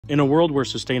In a world where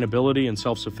sustainability and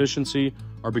self-sufficiency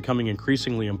are becoming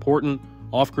increasingly important,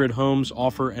 off-grid homes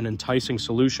offer an enticing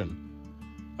solution.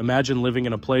 Imagine living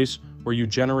in a place where you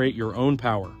generate your own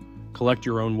power, collect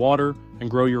your own water, and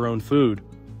grow your own food,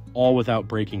 all without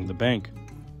breaking the bank.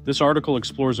 This article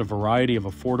explores a variety of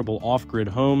affordable off-grid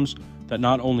homes that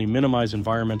not only minimize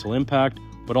environmental impact,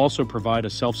 but also provide a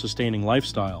self-sustaining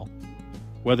lifestyle.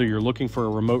 Whether you're looking for a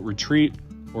remote retreat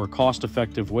or a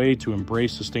cost-effective way to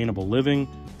embrace sustainable living,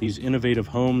 these innovative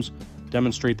homes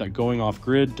demonstrate that going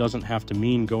off-grid doesn't have to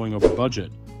mean going over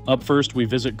budget. Up first, we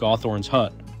visit Gawthorne's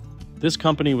Hut. This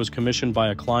company was commissioned by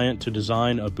a client to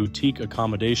design a boutique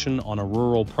accommodation on a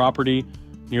rural property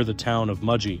near the town of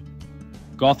Mudgee.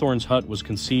 Gawthorne's Hut was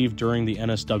conceived during the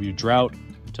NSW drought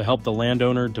to help the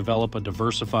landowner develop a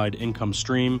diversified income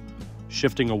stream,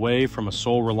 shifting away from a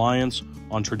sole reliance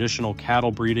on traditional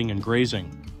cattle breeding and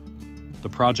grazing. The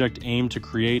project aimed to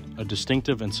create a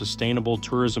distinctive and sustainable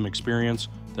tourism experience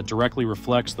that directly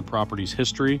reflects the property's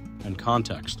history and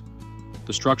context.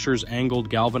 The structure's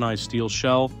angled galvanized steel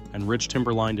shell and rich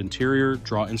timber-lined interior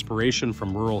draw inspiration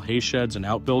from rural haysheds and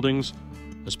outbuildings,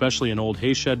 especially an old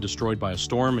hayshed destroyed by a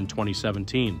storm in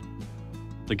 2017.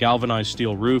 The galvanized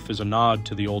steel roof is a nod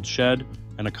to the old shed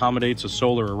and accommodates a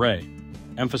solar array,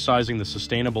 emphasizing the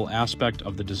sustainable aspect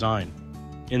of the design.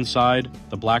 Inside,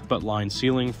 the blackbutt-lined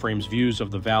ceiling frames views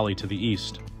of the valley to the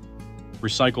east.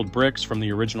 Recycled bricks from the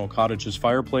original cottage's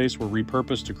fireplace were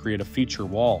repurposed to create a feature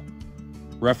wall,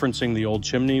 referencing the old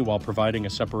chimney while providing a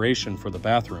separation for the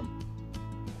bathroom.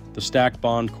 The stack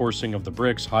bond coursing of the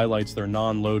bricks highlights their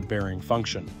non-load-bearing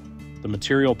function. The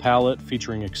material palette,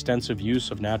 featuring extensive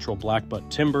use of natural blackbutt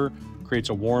timber, creates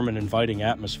a warm and inviting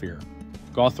atmosphere.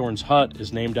 Gawthorne's Hut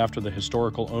is named after the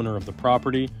historical owner of the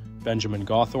property, Benjamin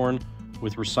Gawthorne,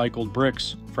 with recycled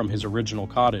bricks from his original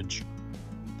cottage.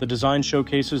 The design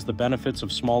showcases the benefits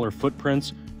of smaller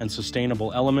footprints and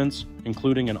sustainable elements,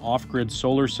 including an off-grid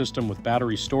solar system with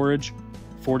battery storage,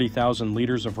 40,000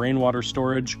 liters of rainwater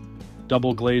storage,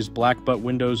 double-glazed blackbutt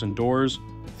windows and doors,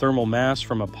 thermal mass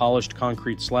from a polished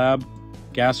concrete slab,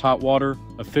 gas hot water,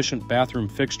 efficient bathroom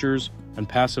fixtures, and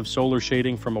passive solar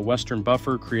shading from a western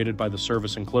buffer created by the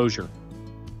service enclosure.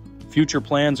 Future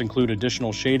plans include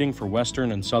additional shading for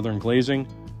western and southern glazing,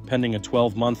 pending a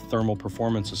 12-month thermal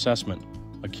performance assessment.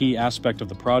 A key aspect of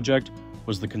the project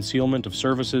was the concealment of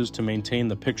services to maintain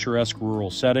the picturesque rural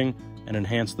setting and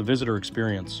enhance the visitor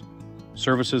experience.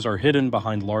 Services are hidden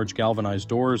behind large galvanized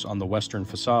doors on the western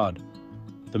facade.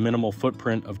 The minimal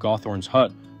footprint of Gawthorne's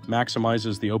Hut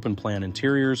maximizes the open-plan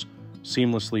interiors,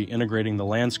 seamlessly integrating the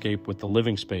landscape with the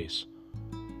living space.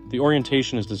 The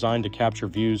orientation is designed to capture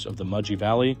views of the Mudgee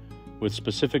Valley, with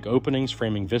specific openings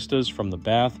framing vistas from the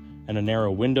bath and a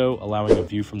narrow window allowing a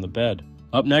view from the bed.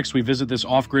 Up next, we visit this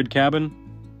off-grid cabin.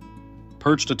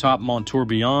 Perched atop Mont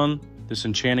Tourbillon, this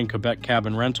enchanting Quebec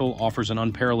cabin rental offers an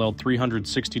unparalleled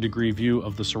 360-degree view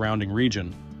of the surrounding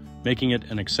region, making it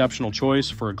an exceptional choice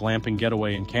for a glamping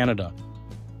getaway in Canada.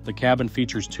 The cabin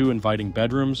features 2 inviting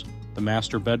bedrooms, the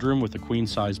master bedroom with a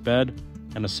queen-size bed,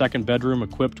 and a second bedroom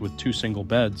equipped with 2 single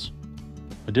beds.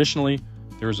 Additionally,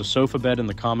 there is a sofa bed in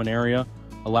the common area,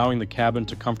 allowing the cabin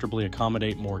to comfortably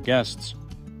accommodate more guests.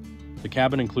 The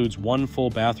cabin includes 1 full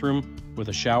bathroom with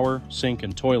a shower, sink,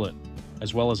 and toilet,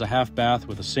 as well as a half bath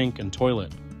with a sink and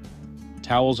toilet.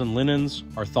 Towels and linens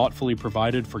are thoughtfully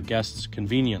provided for guests'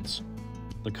 convenience.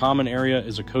 The common area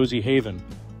is a cozy haven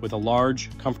with a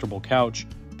large, comfortable couch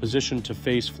positioned to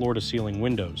face floor-to-ceiling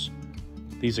windows.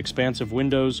 These expansive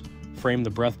windows frame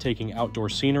the breathtaking outdoor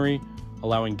scenery,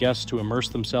 allowing guests to immerse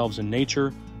themselves in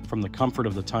nature from the comfort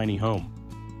of the tiny home.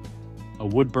 A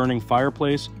wood-burning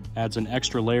fireplace adds an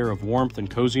extra layer of warmth and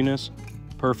coziness,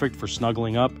 perfect for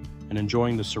snuggling up and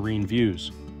enjoying the serene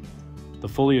views. The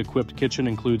fully equipped kitchen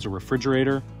includes a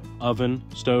refrigerator, oven,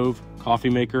 stove,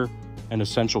 coffee maker, and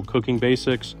essential cooking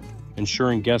basics,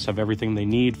 ensuring guests have everything they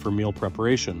need for meal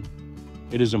preparation.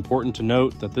 It is important to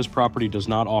note that this property does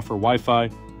not offer Wi-Fi,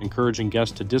 encouraging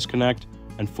guests to disconnect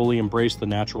and fully embrace the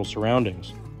natural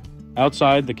surroundings.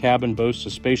 Outside, the cabin boasts a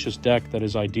spacious deck that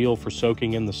is ideal for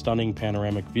soaking in the stunning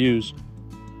panoramic views.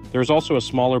 There is also a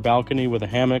smaller balcony with a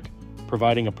hammock,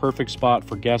 providing a perfect spot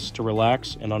for guests to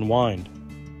relax and unwind.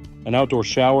 An outdoor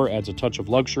shower adds a touch of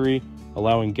luxury,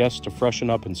 allowing guests to freshen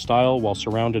up in style while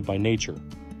surrounded by nature.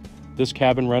 This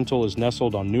cabin rental is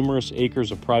nestled on numerous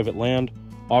acres of private land,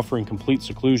 offering complete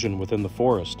seclusion within the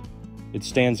forest. It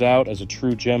stands out as a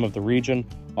true gem of the region,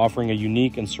 offering a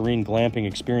unique and serene glamping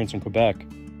experience in Quebec.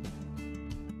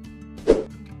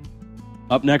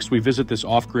 Up next, we visit this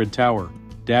off-grid tower.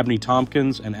 Dabney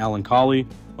Tompkins and Alan Colley,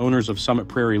 owners of Summit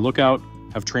Prairie Lookout,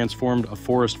 have transformed a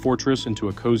forest fortress into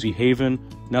a cozy haven,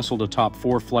 nestled atop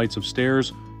 4 flights of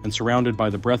stairs and surrounded by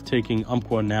the breathtaking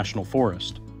Umpqua National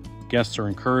Forest. Guests are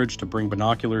encouraged to bring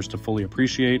binoculars to fully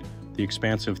appreciate the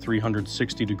expansive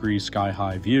 360-degree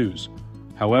sky-high views.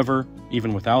 However,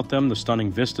 even without them, the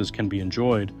stunning vistas can be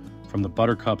enjoyed, from the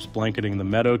buttercups blanketing the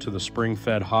meadow to the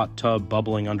spring-fed hot tub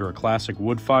bubbling under a classic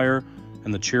wood fire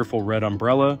and the cheerful red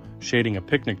umbrella shading a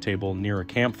picnic table near a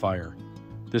campfire.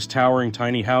 This towering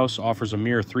tiny house offers a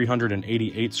mere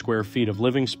 388 square feet of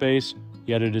living space,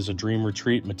 yet it is a dream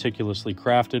retreat meticulously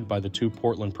crafted by the 2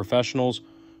 Portland professionals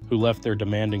who left their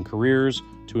demanding careers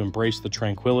to embrace the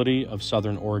tranquility of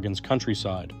Southern Oregon's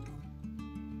countryside.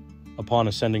 Upon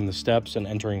ascending the steps and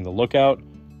entering the lookout,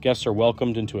 guests are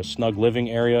welcomed into a snug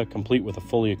living area complete with a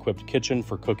fully equipped kitchen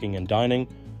for cooking and dining,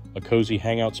 a cozy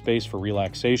hangout space for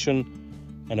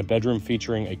relaxation, and a bedroom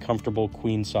featuring a comfortable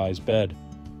queen-size bed.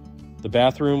 The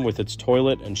bathroom with its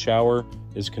toilet and shower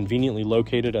is conveniently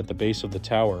located at the base of the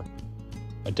tower.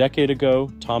 A decade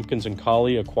ago, Tompkins and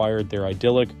Colley acquired their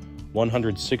idyllic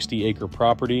 160-acre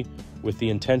property with the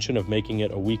intention of making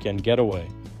it a weekend getaway,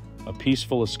 a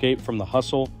peaceful escape from the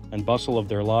hustle and bustle of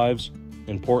their lives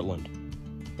in Portland.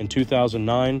 In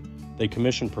 2009, they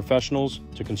commissioned professionals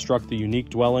to construct the unique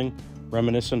dwelling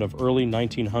reminiscent of early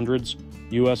 1900s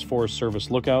U.S. Forest Service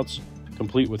lookouts,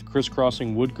 complete with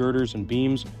crisscrossing wood girders and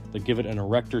beams that give it an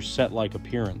erector set-like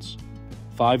appearance.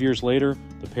 5 years later,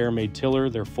 the pair made Tiller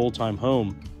their full-time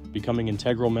home, becoming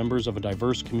integral members of a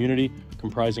diverse community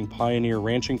comprising pioneer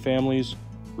ranching families,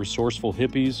 resourceful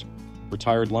hippies,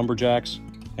 retired lumberjacks,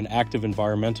 and active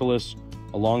environmentalists,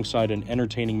 alongside an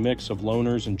entertaining mix of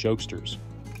loners and jokesters.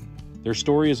 Their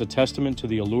story is a testament to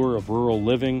the allure of rural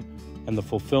living and the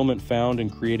fulfillment found in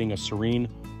creating a serene,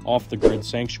 off-the-grid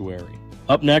sanctuary.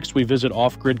 Up next, we visit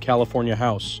Off-Grid California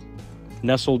House.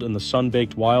 Nestled in the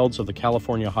sun-baked wilds of the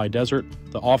California high desert,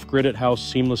 the Off-Grid House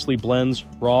seamlessly blends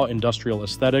raw industrial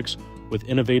aesthetics with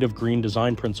innovative green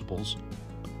design principles.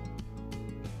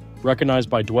 Recognized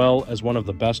by Dwell as one of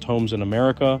the best homes in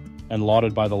America and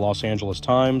lauded by the Los Angeles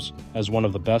Times as one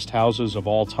of the best houses of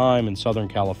all time in Southern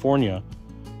California,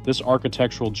 this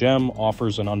architectural gem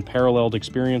offers an unparalleled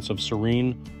experience of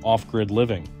serene, off-grid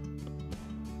living.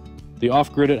 The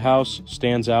Off-Grid House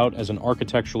stands out as an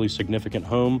architecturally significant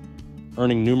home,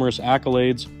 earning numerous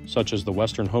accolades such as the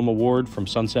Western Home Award from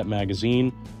Sunset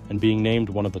Magazine and being named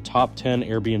one of the top 10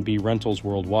 Airbnb rentals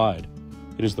worldwide.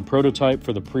 It is the prototype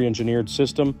for the pre-engineered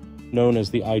system known as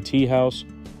the IT House,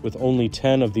 with only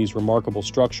 10 of these remarkable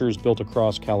structures built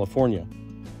across California.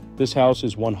 This house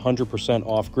is 100%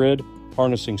 off-grid,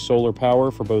 harnessing solar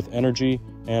power for both energy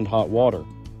and hot water,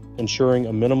 ensuring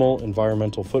a minimal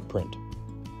environmental footprint.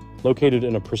 Located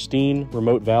in a pristine,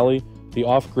 remote valley, the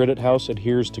Off-Grid House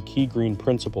adheres to key green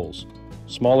principles: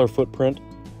 smaller footprint,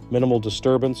 minimal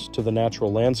disturbance to the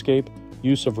natural landscape,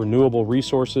 use of renewable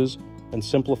resources, and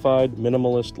simplified,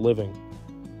 minimalist living.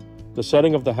 The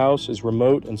setting of the house is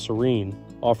remote and serene,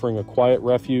 offering a quiet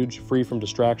refuge free from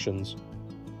distractions.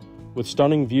 With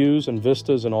stunning views and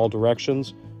vistas in all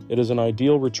directions, it is an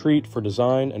ideal retreat for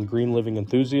design and green living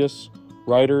enthusiasts,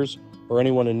 writers, or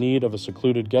anyone in need of a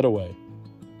secluded getaway.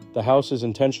 The house is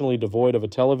intentionally devoid of a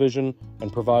television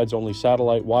and provides only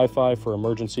satellite Wi-Fi for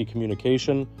emergency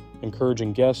communication,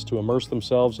 encouraging guests to immerse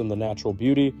themselves in the natural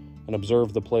beauty and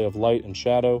observe the play of light and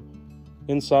shadow.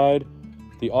 Inside,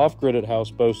 the Off-Grid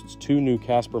House boasts 2 new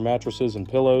Casper mattresses and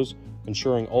pillows,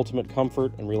 ensuring ultimate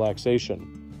comfort and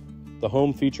relaxation. The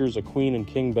home features a queen and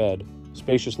king bed,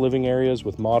 spacious living areas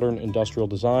with modern industrial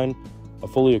design, a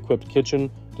fully equipped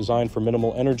kitchen designed for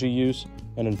minimal energy use,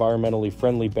 and environmentally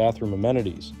friendly bathroom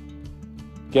amenities.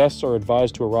 Guests are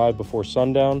advised to arrive before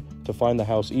sundown to find the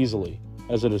house easily,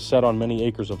 as it is set on many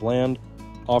acres of land,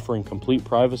 offering complete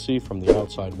privacy from the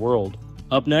outside world.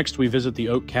 Up next, we visit the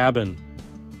Oak Cabin.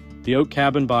 The Oak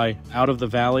Cabin by Out of the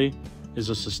Valley is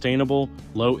a sustainable,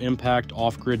 low-impact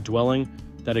off-grid dwelling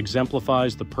that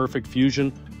exemplifies the perfect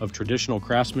fusion of traditional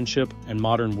craftsmanship and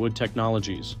modern wood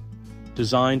technologies.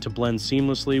 Designed to blend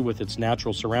seamlessly with its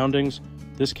natural surroundings,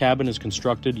 this cabin is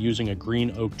constructed using a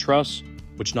green oak truss,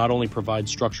 which not only provides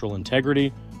structural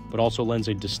integrity, but also lends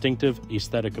a distinctive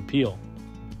aesthetic appeal.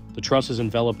 The truss is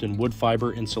enveloped in wood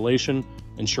fiber insulation,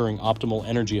 ensuring optimal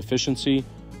energy efficiency,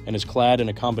 and is clad in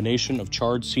a combination of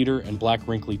charred cedar and black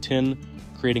wrinkly tin,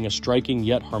 creating a striking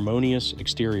yet harmonious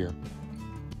exterior.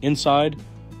 Inside,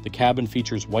 the cabin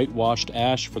features whitewashed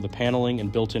ash for the paneling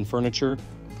and built-in furniture,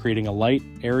 creating a light,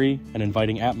 airy, and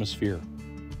inviting atmosphere.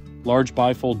 Large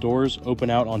bifold doors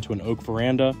open out onto an oak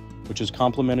veranda, which is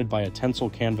complemented by a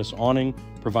tencel canvas awning,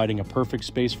 providing a perfect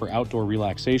space for outdoor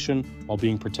relaxation while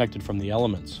being protected from the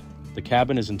elements. The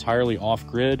cabin is entirely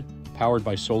off-grid, powered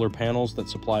by solar panels that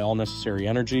supply all necessary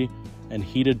energy, and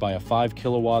heated by a 5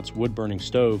 kilowatts wood-burning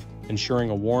stove,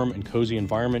 ensuring a warm and cozy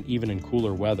environment even in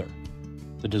cooler weather.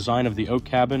 The design of the oak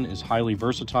cabin is highly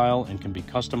versatile and can be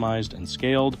customized and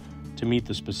scaled to meet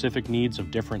the specific needs of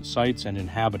different sites and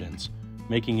inhabitants,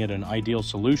 making it an ideal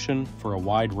solution for a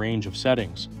wide range of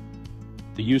settings.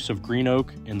 The use of green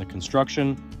oak in the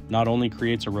construction not only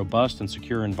creates a robust and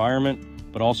secure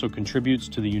environment, but also contributes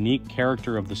to the unique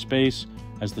character of the space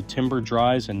as the timber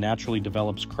dries and naturally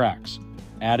develops cracks,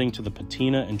 adding to the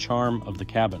patina and charm of the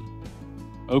cabin.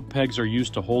 Oak pegs are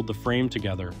used to hold the frame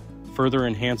together, further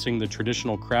enhancing the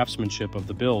traditional craftsmanship of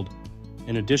the build.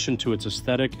 In addition to its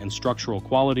aesthetic and structural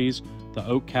qualities, the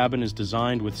oak cabin is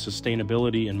designed with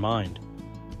sustainability in mind.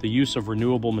 The use of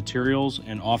renewable materials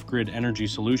and off-grid energy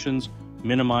solutions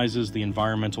minimizes the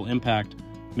environmental impact,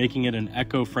 making it an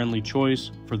eco-friendly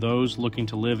choice for those looking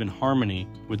to live in harmony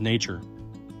with nature.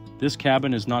 This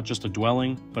cabin is not just a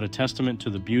dwelling, but a testament to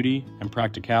the beauty and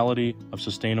practicality of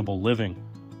sustainable living,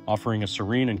 offering a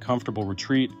serene and comfortable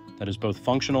retreat that is both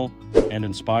functional and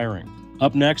inspiring.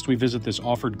 Up next, we visit this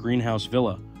offered greenhouse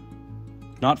villa.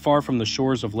 Not far from the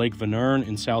shores of Lake Vänern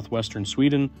in southwestern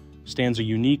Sweden stands a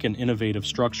unique and innovative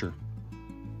structure.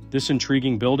 This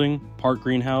intriguing building, part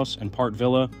greenhouse and part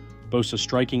villa, boasts a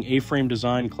striking A-frame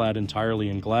design clad entirely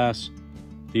in glass.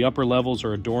 The upper levels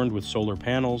are adorned with solar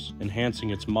panels, enhancing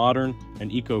its modern and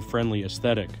eco-friendly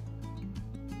aesthetic.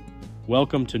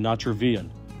 Welcome to Naturvillen,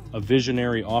 a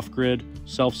visionary off-grid,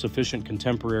 self-sufficient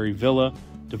contemporary villa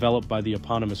developed by the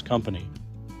eponymous company.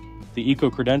 The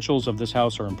eco-credentials of this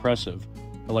house are impressive.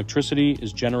 Electricity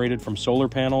is generated from solar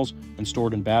panels and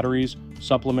stored in batteries,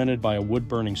 supplemented by a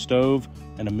wood-burning stove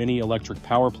and a mini electric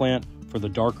power plant for the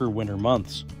darker winter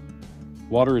months.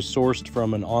 Water is sourced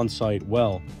from an on-site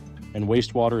well, and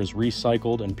wastewater is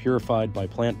recycled and purified by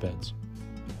plant beds.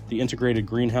 The integrated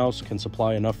greenhouse can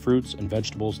supply enough fruits and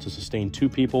vegetables to sustain 2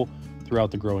 people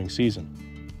throughout the growing season.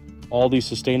 All these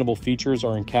sustainable features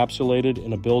are encapsulated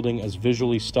in a building as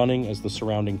visually stunning as the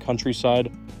surrounding countryside.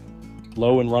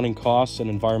 Low in running costs and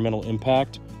environmental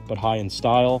impact, but high in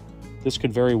style, this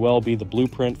could very well be the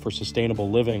blueprint for sustainable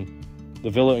living. The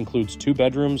villa includes 2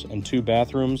 bedrooms and 2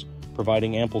 bathrooms,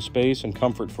 providing ample space and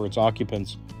comfort for its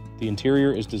occupants. The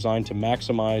interior is designed to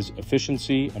maximize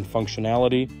efficiency and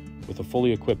functionality, with a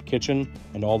fully equipped kitchen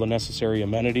and all the necessary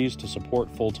amenities to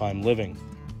support full-time living.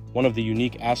 One of the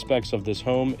unique aspects of this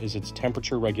home is its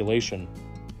temperature regulation.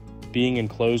 Being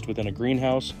enclosed within a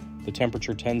greenhouse, the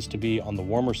temperature tends to be on the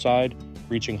warmer side,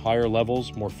 reaching higher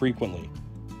levels more frequently.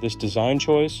 This design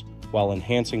choice, while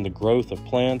enhancing the growth of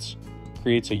plants,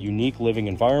 creates a unique living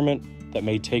environment that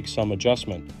may take some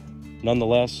adjustment.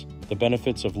 Nonetheless, the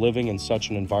benefits of living in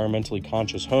such an environmentally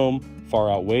conscious home far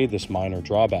outweigh this minor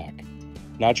drawback.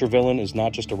 Naturvillen is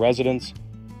not just a residence,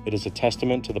 it is a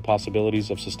testament to the possibilities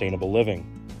of sustainable living.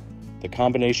 The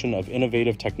combination of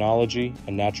innovative technology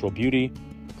and natural beauty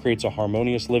creates a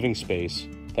harmonious living space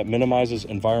that minimizes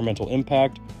environmental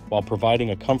impact while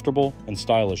providing a comfortable and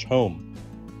stylish home.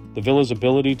 The villa's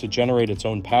ability to generate its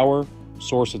own power,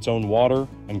 source its own water,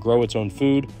 and grow its own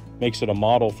food makes it a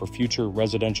model for future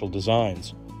residential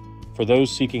designs. For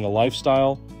those seeking a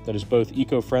lifestyle that is both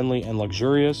eco-friendly and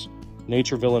luxurious,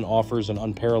 Naturvillen offers an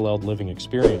unparalleled living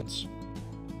experience.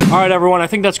 All right, everyone, I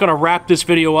think that's going to wrap this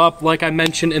video up. Like I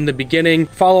mentioned in the beginning,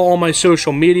 follow all my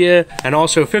social media, and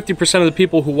also 50% of the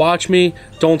people who watch me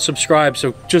don't subscribe.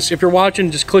 So just, if you're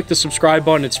watching, just click the subscribe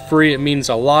button. It's free. It means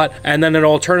a lot. And then an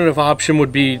alternative option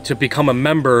would be to become a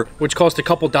member, which costs a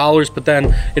couple dollars, but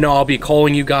then, you know, I'll be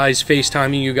calling you guys,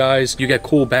 FaceTiming you guys. You get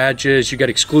cool badges. You get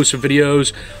exclusive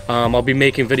videos. I'll be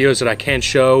making videos that I can't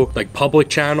show, like public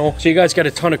channel. So you guys get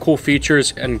a ton of cool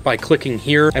features and by clicking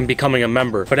here and becoming a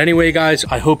member. But anyway, guys,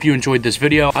 I hope you enjoyed this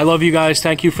video. I love you guys.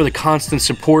 Thank you for the constant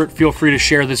support. Feel free to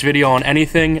share this video on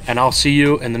anything, and I'll see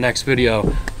you in the next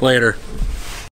video. Later.